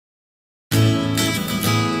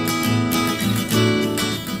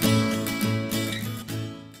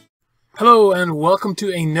Hello and welcome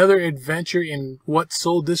to another adventure in what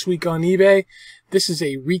sold this week on eBay. This is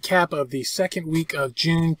a recap of the second week of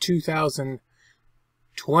June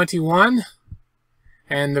 2021.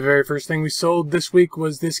 And the very first thing we sold this week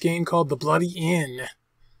was this game called The Bloody Inn.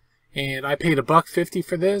 And I paid $1.50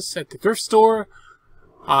 for this at the thrift store.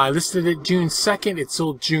 I listed it June 2nd. It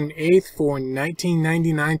sold June 8th for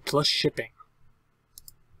 $19.99 plus shipping.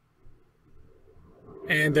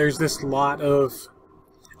 And there's this lot of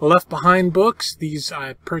Left Behind books. These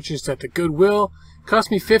I purchased at the Goodwill. Cost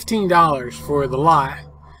me $15 for the lot,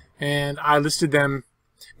 and I listed them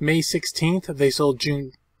May 16th. They sold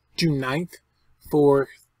June 9th for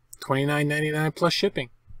 $29.99 plus shipping.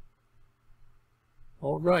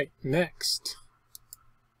 Alright, next.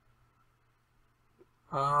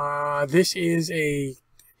 This is a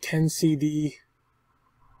 10 CD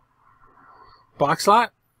box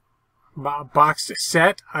lot. Box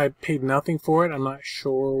set. I paid nothing for it. I'm not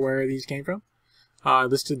sure where these came from. I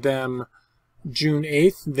listed them June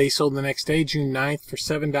 8th. They sold the next day, June 9th, for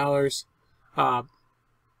 $7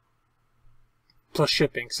 plus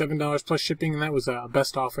shipping. $7 plus shipping, and that was a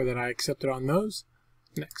best offer that I accepted on those.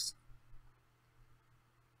 Next.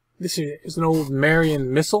 This is an old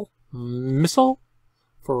Marion missile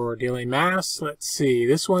for dealing mass. Let's see.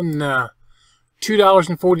 This one,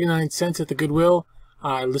 $2.49 at the Goodwill.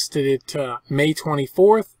 I listed it May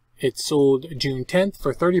 24th. It sold June 10th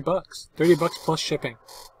for $30. $30 plus shipping.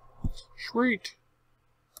 Sweet.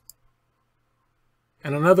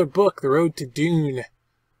 And another book, The Road to Dune.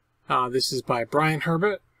 This is by Brian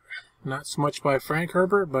Herbert. Not so much by Frank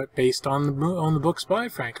Herbert, but based on the books by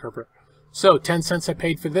Frank Herbert. So 10 cents I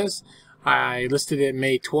paid for this. I listed it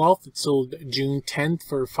May 12th. It sold June 10th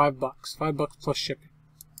for $5. $5 plus shipping.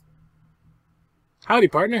 Howdy,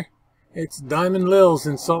 partner. It's Diamond Lil's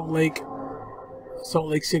in Salt Lake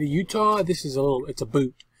City, Utah. This is it's a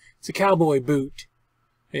boot. It's a cowboy boot.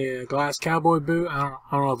 A glass cowboy boot. I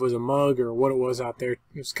don't know if it was a mug or what it was out there.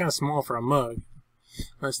 It was kind of small for a mug.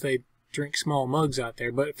 Unless they drink small mugs out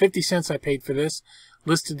there. But 50 cents I paid for this.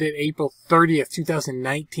 Listed it April 30th,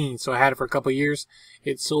 2019. So I had it for a couple years.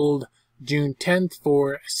 It sold June 10th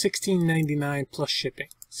for $16.99 plus shipping.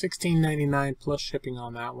 $16.99 plus shipping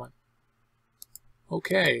on that one.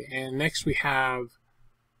 Okay, and next we have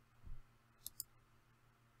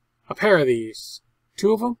a pair of these.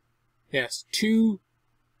 Two of them? Yes, two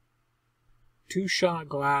shot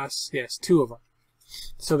glass. Yes, two of them.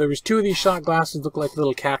 So there was two of these shot glasses, look like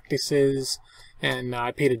little cactuses, and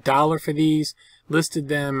I paid $1 for these. Listed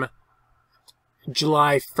them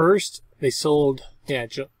July 1st. They sold,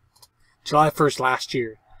 July 1st last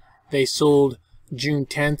year. They sold June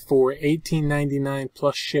 10th for $18.99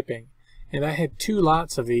 plus shipping. And I had two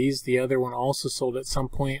lots of these. The other one also sold at some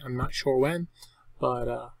point. I'm not sure when,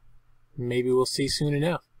 but maybe we'll see soon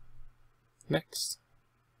enough. Next.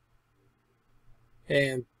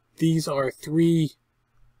 And these are 3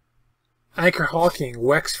 Anchor Hawking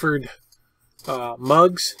Wexford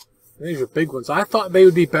mugs. These are big ones. I thought they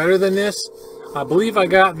would be better than this. I believe I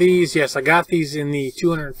got these. Yes, I got these in the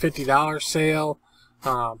 $250 sale.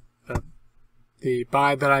 The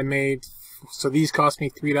buy that I made. So these cost me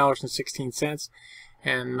 $3.16,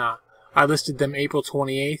 and I listed them April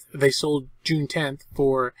 28th. They sold June 10th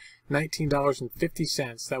for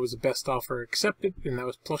 $19.50. That was the best offer accepted, and that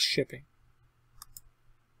was plus shipping.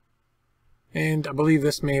 And I believe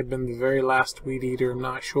this may have been the very last Weed Eater. I'm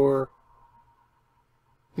not sure.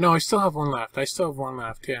 No, I still have one left.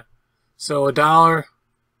 Yeah. So $1. I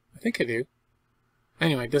think I do.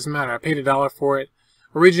 Anyway, it doesn't matter. I paid $1 for it.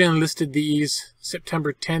 Originally listed these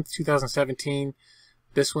September 10th, 2017.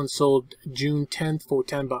 This one sold June 10th for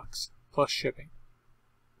 $10 plus shipping.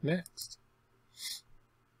 Next.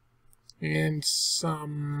 And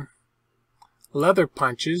some leather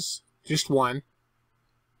punches. Just one.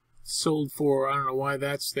 Sold for, I don't know why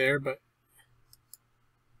that's there, but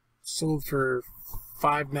sold for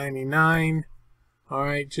 $5.99.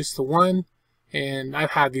 Alright, just the one. And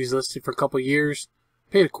I've had these listed for a couple years.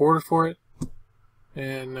 Paid $0.25 for it.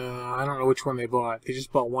 And I don't know which one they bought. They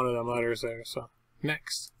just bought one of them letters there. So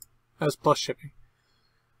next, that's plus shipping.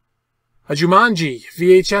 A Jumanji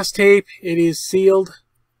VHS tape. It is sealed,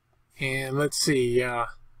 and let's see.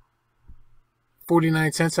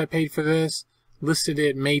 49 cents I paid for this. Listed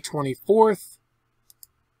it May 24th.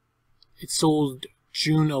 It sold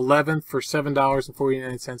June 11th for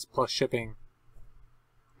 $7.49 plus shipping.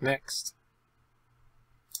 Next,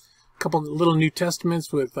 a couple little New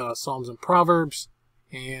Testaments with Psalms and Proverbs.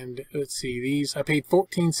 And let's see, these, I paid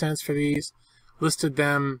 14 cents for these. Listed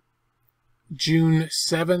them June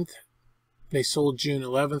 7th. They sold June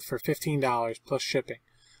 11th for $15 plus shipping.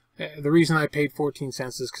 The reason I paid 14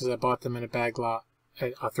 cents is because I bought them in a bag lot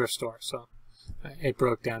at a thrift store, so it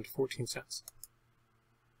broke down to 14 cents.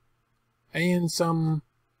 And some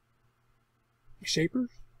shaper,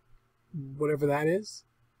 whatever that is,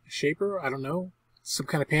 shaper, I don't know, some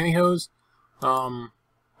kind of pantyhose. $1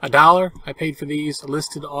 I paid for these.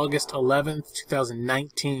 Listed August 11th,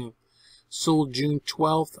 2019. Sold June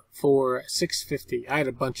 12th for $6.50. I had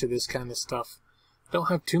a bunch of this kind of stuff. Don't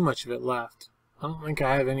have too much of it left. I don't think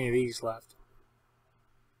I have any of these left.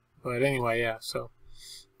 But anyway, yeah, so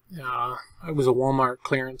it was a Walmart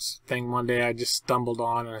clearance thing one day I just stumbled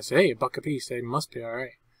on, and I said, hey, $1 a piece. They must be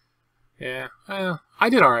alright. Yeah, I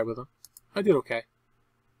did alright with them. I did okay.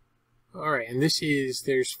 Alright, and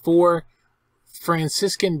there's 4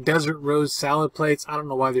 Franciscan Desert Rose salad plates. I don't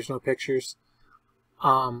know why there's no pictures.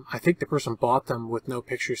 I think the person bought them with no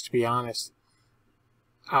pictures, to be honest.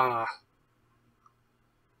 I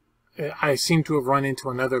seem to have run into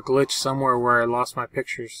another glitch somewhere where I lost my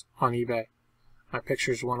pictures on eBay. My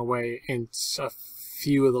pictures went away in a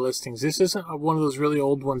few of the listings. This isn't one of those really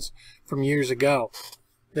old ones from years ago.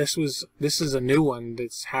 This is a new one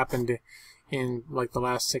that's happened in like the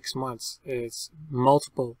last 6 months. It's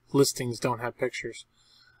multiple listings don't have pictures,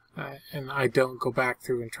 and I don't go back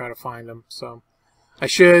through and try to find them. So I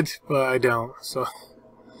should, but I don't. So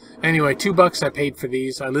anyway, $2 I paid for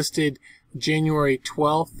these. I listed January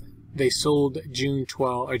 12th. They sold June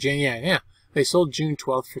 12th, or they sold June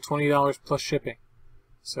 12th for $20 plus shipping.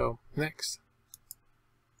 So next,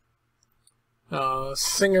 I don't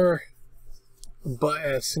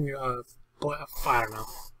know,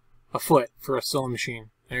 a foot for a sewing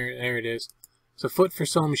machine. There it is. It's a foot for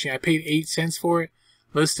sewing machine. I paid 8 cents for it.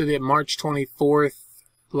 Listed it March 24th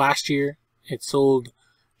last year. It sold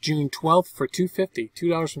June 12th for $2.50.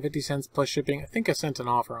 $2.50 plus shipping. I think I sent an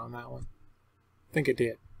offer on that one. I think I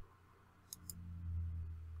did.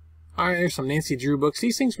 Alright, there's some Nancy Drew books.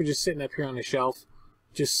 These things were just sitting up here on the shelf,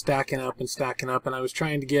 just stacking up, and I was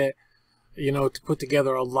trying to get, to put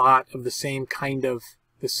together a lot of the same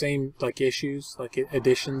like issues, like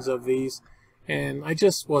editions of these, and I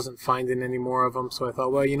just wasn't finding any more of them, so I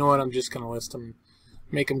thought, well, you know what, I'm just going to list them,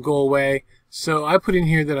 make them go away. So I put in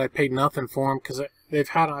here that I paid nothing for them, because I've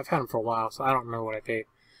had them for a while, so I don't remember what I paid.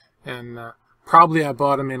 And probably I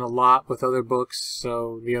bought them in a lot with other books,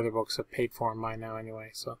 so the other books have paid for them by now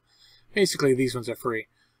anyway. So basically these ones are free.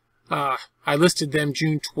 I listed them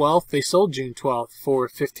June 12th. They sold June 12th for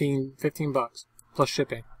 $15 plus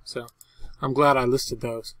shipping. So I'm glad I listed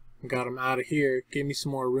those and got them out of here. Gave me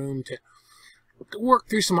some more room to work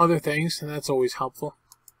through some other things, and that's always helpful.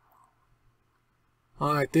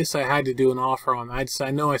 Alright, this I had to do an offer on. I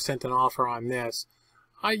know I sent an offer on this.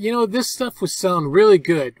 This stuff was selling really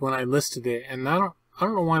good when I listed it, and I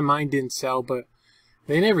don't know why mine didn't sell, but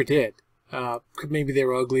they never did. Maybe they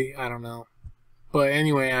were ugly, I don't know. But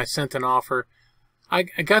anyway, I sent an offer. I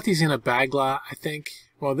got these in a bag lot, I think.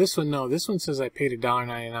 Well, this one, no. This one says I paid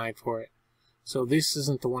 $1.99 for it. So this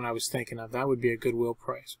isn't the one I was thinking of. That would be a Goodwill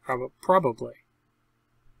price, probably.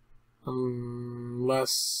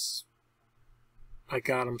 Unless I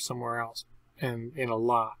got them somewhere else and in a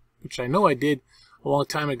lot, which I know I did a long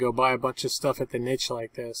time ago, buy a bunch of stuff at the niche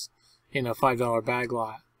like this in a $5 bag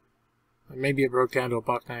lot. Maybe it broke down to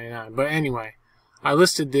 $1.99. But anyway, I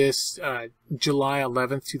listed this July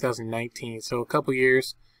 11th, 2019, so a couple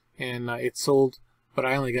years, and it sold, but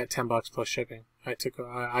I only got $10 plus shipping.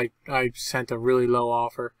 I sent a really low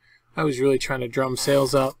offer. I was really trying to drum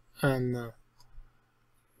sales up, and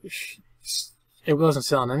it wasn't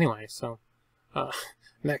selling anyway. So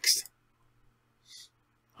next,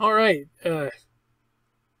 all right,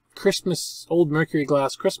 Christmas old mercury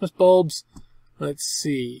glass Christmas bulbs. Let's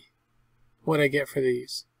see what I get for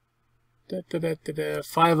these.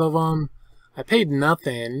 5 of them. I paid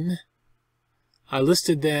nothing. I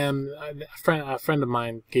listed them. A friend of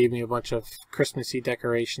mine gave me a bunch of Christmassy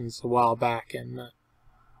decorations a while back, and I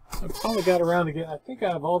probably got around to get. I think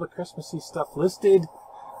I have all the Christmassy stuff listed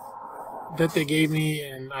that they gave me,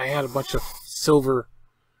 and I had a bunch of silver.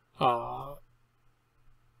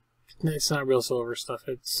 It's not real silver stuff.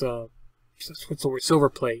 It's what's the word? Silver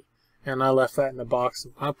plate, and I left that in the box.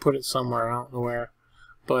 I put it somewhere. I don't know where.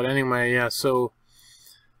 But anyway, yeah, so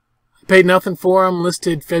I paid nothing for them.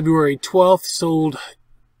 Listed February 12th, sold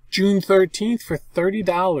June 13th for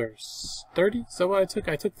 $30. 30? Is that what I took?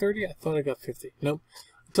 I took 30? I thought I got 50. Nope.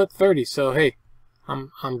 I took 30, so hey,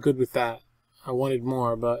 I'm good with that. I wanted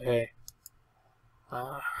more, but hey,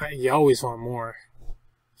 you always want more.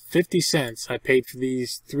 50 cents I paid for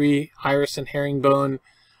these 3 iris and herringbone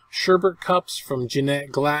sherbet cups from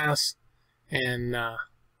Jeanette Glass, and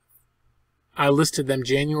I listed them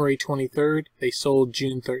January 23rd. They sold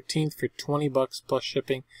June 13th for $20 plus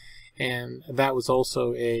shipping, and that was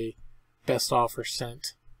also a best offer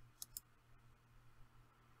sent.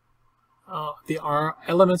 The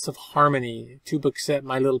Elements of Harmony 2-book set,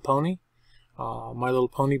 My Little Pony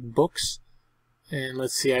books. And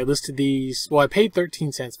let's see, I listed these. Well, I paid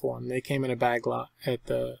 13 cents for them. They came in a bag lot at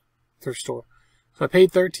the thrift store. So I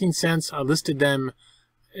paid 13 cents. I listed them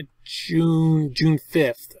June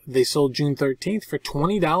 5th. They sold June 13th for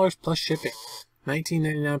 $20 plus shipping.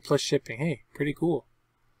 $19.99 plus shipping. Hey, pretty cool.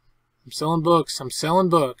 I'm selling books. I'm selling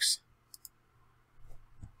books.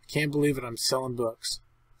 Can't believe it. I'm selling books.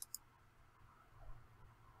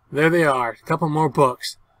 There they are. A couple more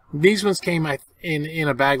books. These ones came in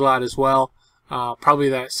a bag lot as well. Probably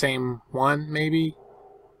that same one, maybe.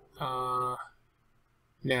 No.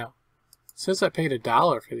 It says I paid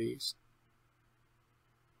 $1 for these.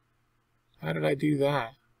 How did I do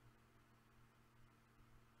that?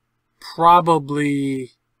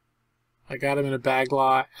 Probably I got them in a bag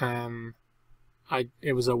lot and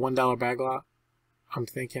it was a $1 bag lot, I'm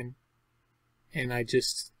thinking. And I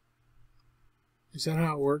just... Is that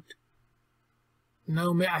how it worked?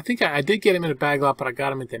 No, man, I think I did get them in a bag lot, but I got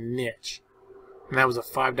them at the niche. And that was a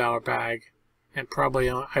 $5 bag. And probably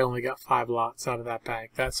I only got 5 lots out of that bag.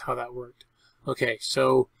 That's how that worked. Okay,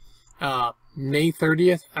 so May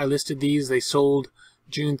 30th, I listed these. They sold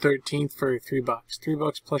June 13th for $3.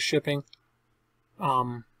 $3 plus shipping.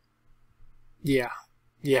 Yeah.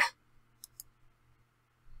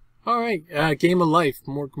 Alright, Game of Life.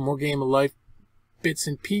 More Game of Life. Bits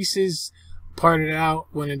and pieces. Parted out,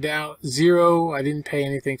 when in doubt, 0. I didn't pay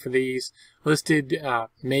anything for these. Listed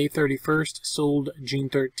May 31st, sold June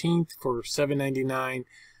 13th for $7.99.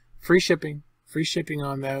 Free shipping. Free shipping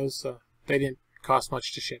on those. They didn't cost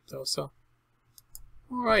much to ship though. So,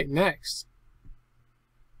 all right, next.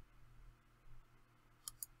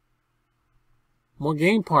 More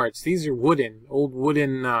game parts. These are wooden, old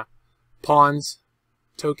wooden pawns,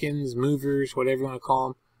 tokens, movers, whatever you want to call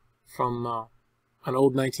them, from an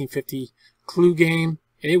old 1950 Clue game.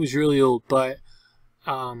 And it was really old, but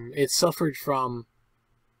it suffered from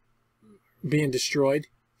being destroyed.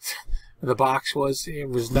 The box was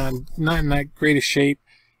not in that great a shape,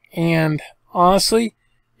 and honestly,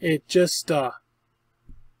 it just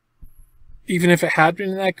even if it had been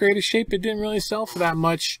in that great a shape, it didn't really sell for that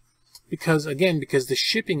much because the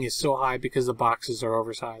shipping is so high because the boxes are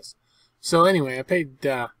oversized. So anyway, I paid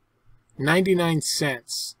 99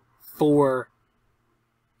 cents for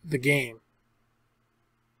the game.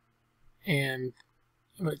 And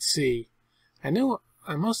let's see, I know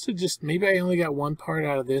I must have just, maybe I only got one part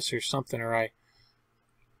out of this or something, or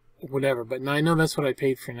whatever, but I know that's what I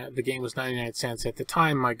paid for. The game was 99 cents. At the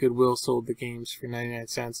time, my Goodwill sold the games for 99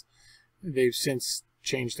 cents. They've since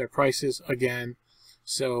changed their prices again.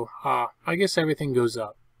 So, I guess everything goes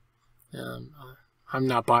up. I'm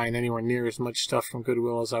not buying anywhere near as much stuff from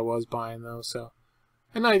Goodwill as I was buying, though, so.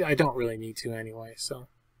 And I don't really need to anyway, so.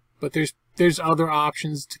 But there's other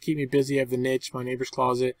options to keep me busy. I have the Niche, My Neighbor's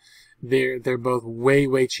Closet. They're both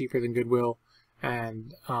way cheaper than Goodwill,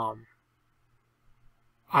 and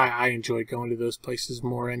I enjoy going to those places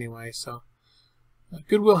more anyway. So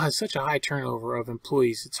Goodwill has such a high turnover of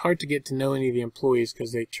employees. It's hard to get to know any of the employees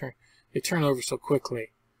because they turn over so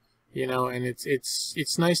quickly, you know. And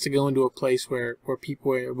it's nice to go into a place where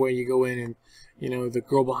you go in and, you know, the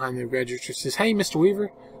girl behind the register says, "Hey, Mr.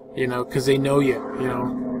 Weaver," you know, because they know you. You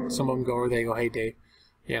know, some of them go, or they go, "Hey, Dave,"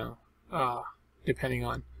 you know, depending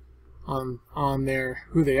on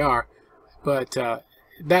who they are. But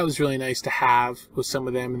that was really nice to have with some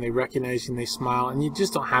of them, and they recognize you and they smile, and you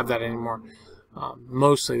just don't have that anymore.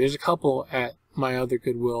 Mostly, there's a couple at my other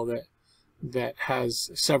Goodwill that has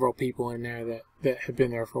several people in there that have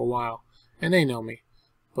been there for a while, and they know me.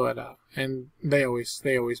 But and they always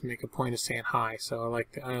make a point of saying hi, so I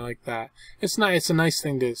like that. It's nice. It's a nice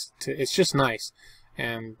thing to. It's just nice.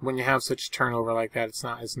 And when you have such turnover like that, it's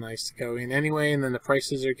not as nice to go in anyway, and then the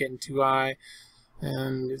prices are getting too high.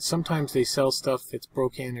 And sometimes they sell stuff that's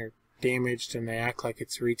broken or damaged, and they act like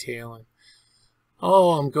it's retail. And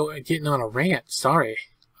oh, I'm getting on a rant. Sorry.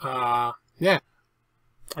 Yeah.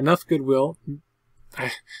 Enough Goodwill.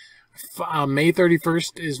 May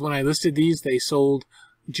 31st is when I listed these. They sold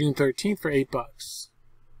June 13th for $8.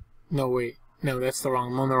 No, wait. No, that's the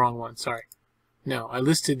wrong. I'm on the wrong one. Sorry. No, I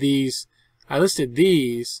listed these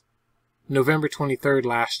November 23rd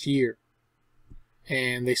last year,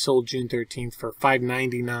 and they sold June 13th for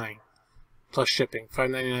 $5.99 plus shipping.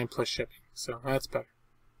 $5.99 plus shipping. So that's better.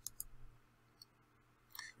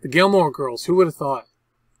 The Gilmore Girls. Who would have thought?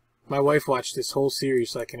 My wife watched this whole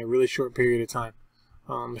series like in a really short period of time.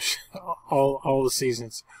 all the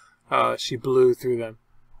seasons. She blew through them.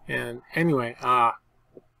 And anyway,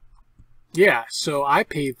 yeah. So I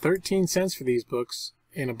paid 13 cents for these books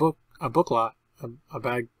in a book lot, a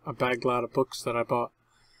bag lot of books that I bought.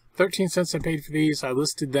 13 cents I paid for these. I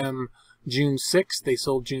listed them June 6th. They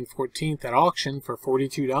sold June 14th at auction for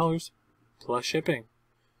 $42 plus shipping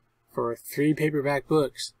for 3 paperback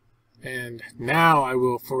books. And now I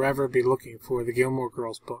will forever be looking for the Gilmore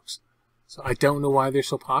Girls books. So I don't know why they're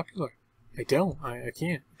so popular. I don't. I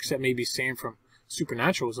can't. Except maybe Sam from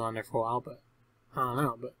Supernatural was on there for a while, but I don't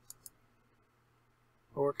know.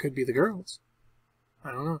 Or it could be the girls.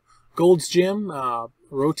 I don't know. Gold's Gym,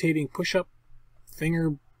 rotating push-up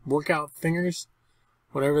finger workout fingers,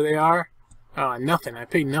 whatever they are. Nothing. I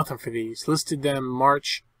paid nothing for these. Listed them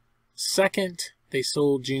March 2nd. They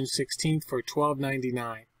sold June 16th for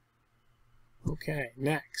 $12.99. Okay,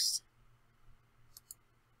 next.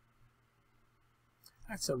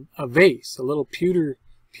 That's a vase, a little pewter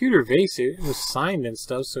vase. It was signed and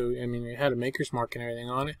stuff, so I mean it had a maker's mark and everything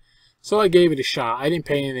on it. So I gave it a shot. I didn't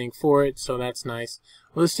pay anything for it, so that's nice.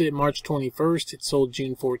 Listed it March 21st. It sold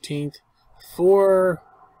June 14th for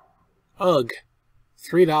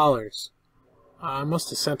 $3. I must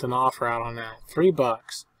have sent an offer out on that.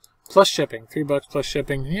 $3 plus shipping. $3 plus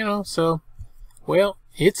shipping. You know, so well,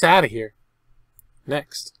 it's out of here.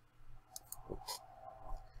 Next,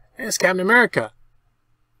 it's Captain America.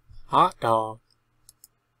 Hot dog.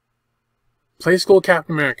 Play School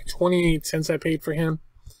Captain America. 28 cents I paid for him.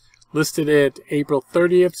 Listed it April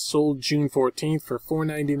 30th. Sold June 14th for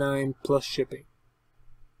 $4.99 plus shipping.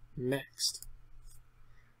 Next.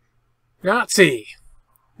 Yahtzee.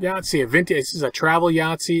 Yahtzee. A vintage. This is a travel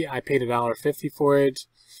Yahtzee. I paid $1.50 for it.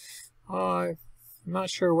 I'm not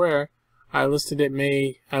sure where. I listed it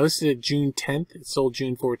June 10th. It sold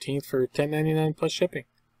June 14th for $10.99 plus shipping.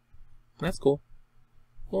 That's cool.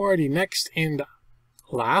 Alrighty, next and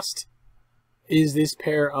last is this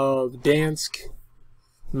pair of Dansk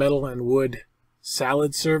metal and wood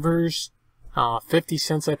salad servers. 50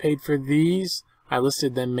 cents I paid for these. I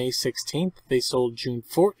listed them May 16th. They sold June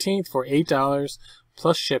 14th for $8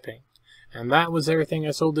 plus shipping. And that was everything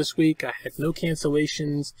I sold this week. I had no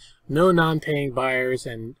cancellations, no non-paying buyers,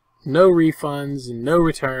 and no refunds and no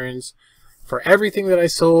returns. For everything that I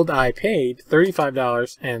sold, I paid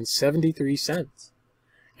 $35.73.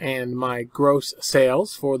 And my gross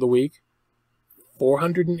sales for the week,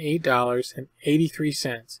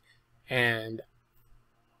 $408.83. And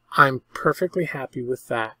I'm perfectly happy with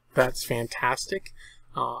that. That's fantastic.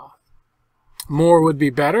 More would be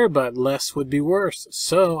better, but less would be worse.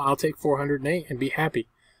 So I'll take 408 and be happy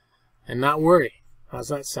and not worry. How's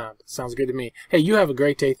that sound? Sounds good to me. Hey, you have a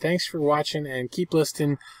great day. Thanks for watching and keep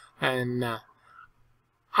listening. And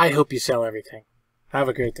I hope you sell everything. Have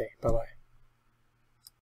a great day. Bye-bye.